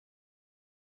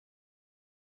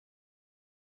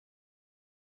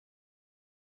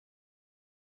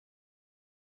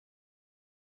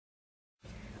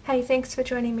Hi, thanks for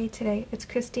joining me today. It's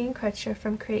Christine Crutcher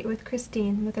from Create with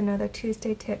Christine with another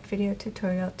Tuesday tip video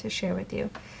tutorial to share with you.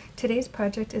 Today's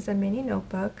project is a mini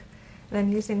notebook, and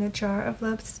I'm using the Jar of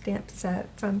Love stamp set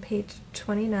from page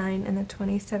 29 in the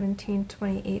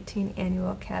 2017-2018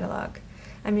 annual catalog.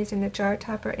 I'm using the jar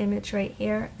topper image right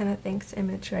here and a thanks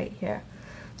image right here.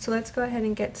 So let's go ahead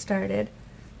and get started.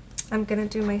 I'm going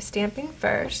to do my stamping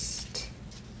first.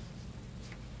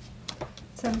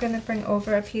 So I'm going to bring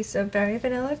over a piece of very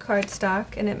vanilla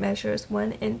cardstock, and it measures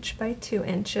 1 inch by 2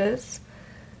 inches.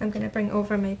 I'm going to bring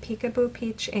over my Peekaboo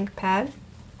Peach ink pad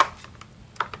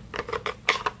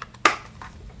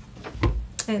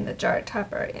and the jar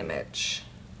topper image.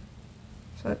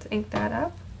 So let's ink that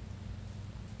up.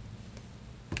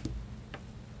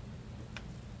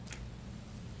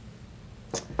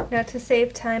 Now to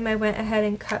save time, I went ahead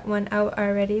and cut one out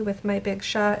already with my Big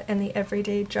Shot and the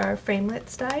Everyday Jar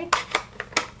Framelits die.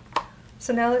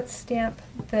 So now let's stamp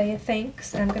the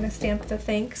thanks. I'm going to stamp the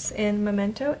thanks in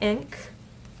Memento ink.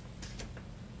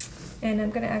 And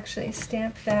I'm going to actually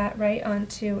stamp that right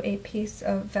onto a piece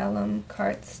of Vellum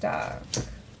cardstock.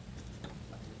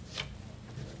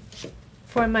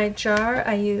 For my jar,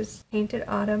 I use Painted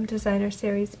Autumn Designer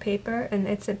Series paper, and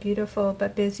it's a beautiful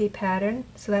but busy pattern,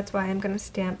 so that's why I'm going to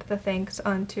stamp the thanks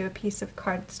onto a piece of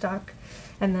cardstock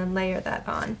and then layer that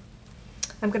on.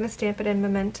 I'm going to stamp it in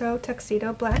Memento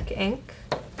Tuxedo Black ink,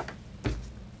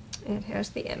 and here's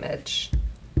the image.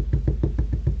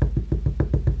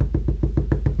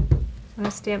 I'm going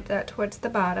to stamp that towards the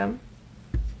bottom.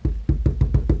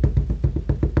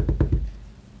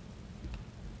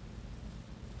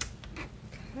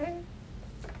 Okay,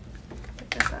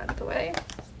 get this out of the way.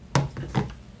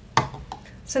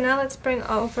 So now let's bring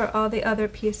over all the other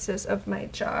pieces of my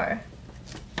jar.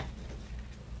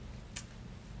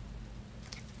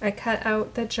 I cut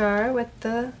out the jar with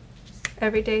the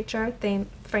Everyday Jar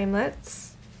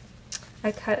Framelits.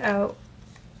 I cut out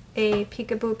a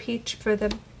Peekaboo Peach for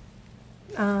the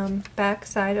back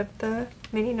side of the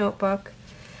mini notebook.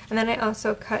 And then I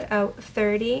also cut out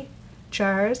 30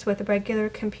 jars with regular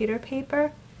computer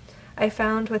paper. I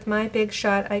found with my Big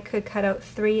Shot I could cut out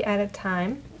 3 at a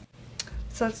time.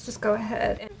 So let's just go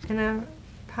ahead in a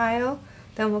pile.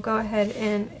 Then we'll go ahead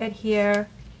and adhere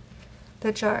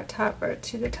the jar topper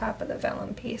to the top of the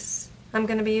vellum piece. I'm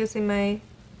going to be using my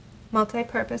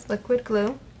multi-purpose liquid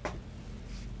glue,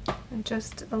 and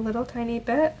just a little tiny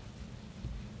bit.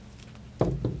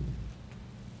 And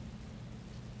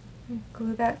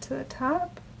glue that to the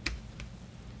top.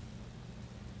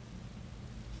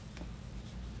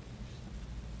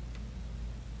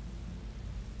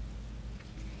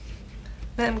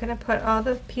 Then I'm going to put all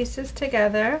the pieces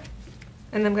together,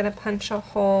 and I'm going to punch a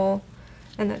hole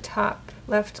in the top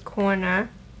left corner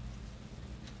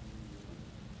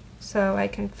so I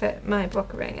can fit my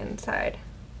book ring inside.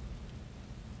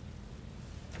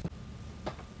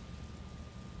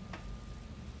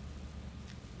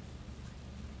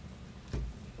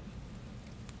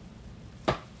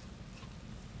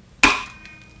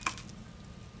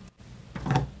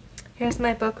 Here's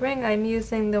my book ring. I'm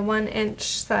using the 1 inch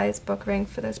size book ring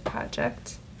for this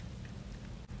project.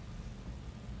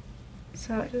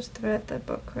 So I just thread the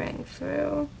book ring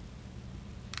through.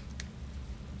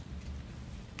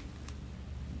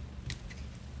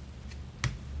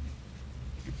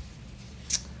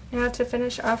 Now to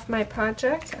finish off my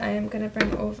project, I am going to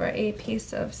bring over a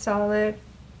piece of solid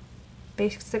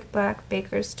basic black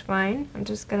baker's twine. I'm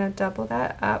just going to double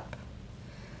that up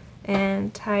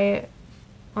and tie it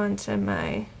onto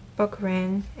my book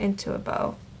ring into a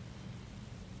bow.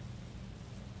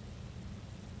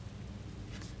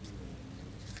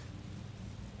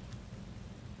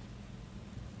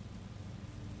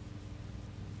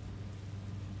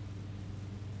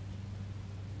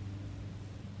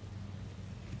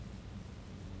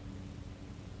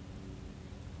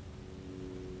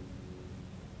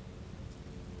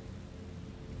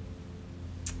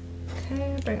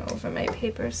 Okay, bring over my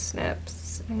paper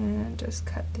snips and just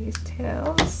cut these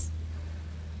tails.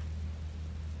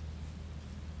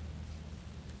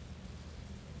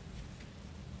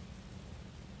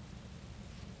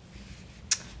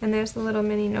 And there's the little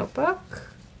mini notebook.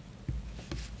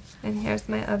 And here's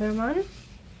my other one.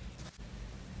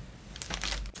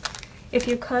 If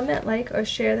you comment, like, or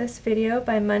share this video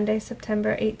by Monday,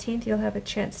 September 18th, you'll have a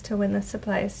chance to win the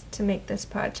supplies to make this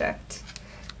project.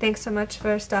 Thanks so much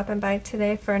for stopping by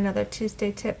today for another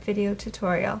Tuesday tip video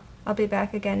tutorial. I'll be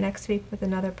back again next week with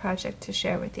another project to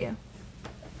share with you.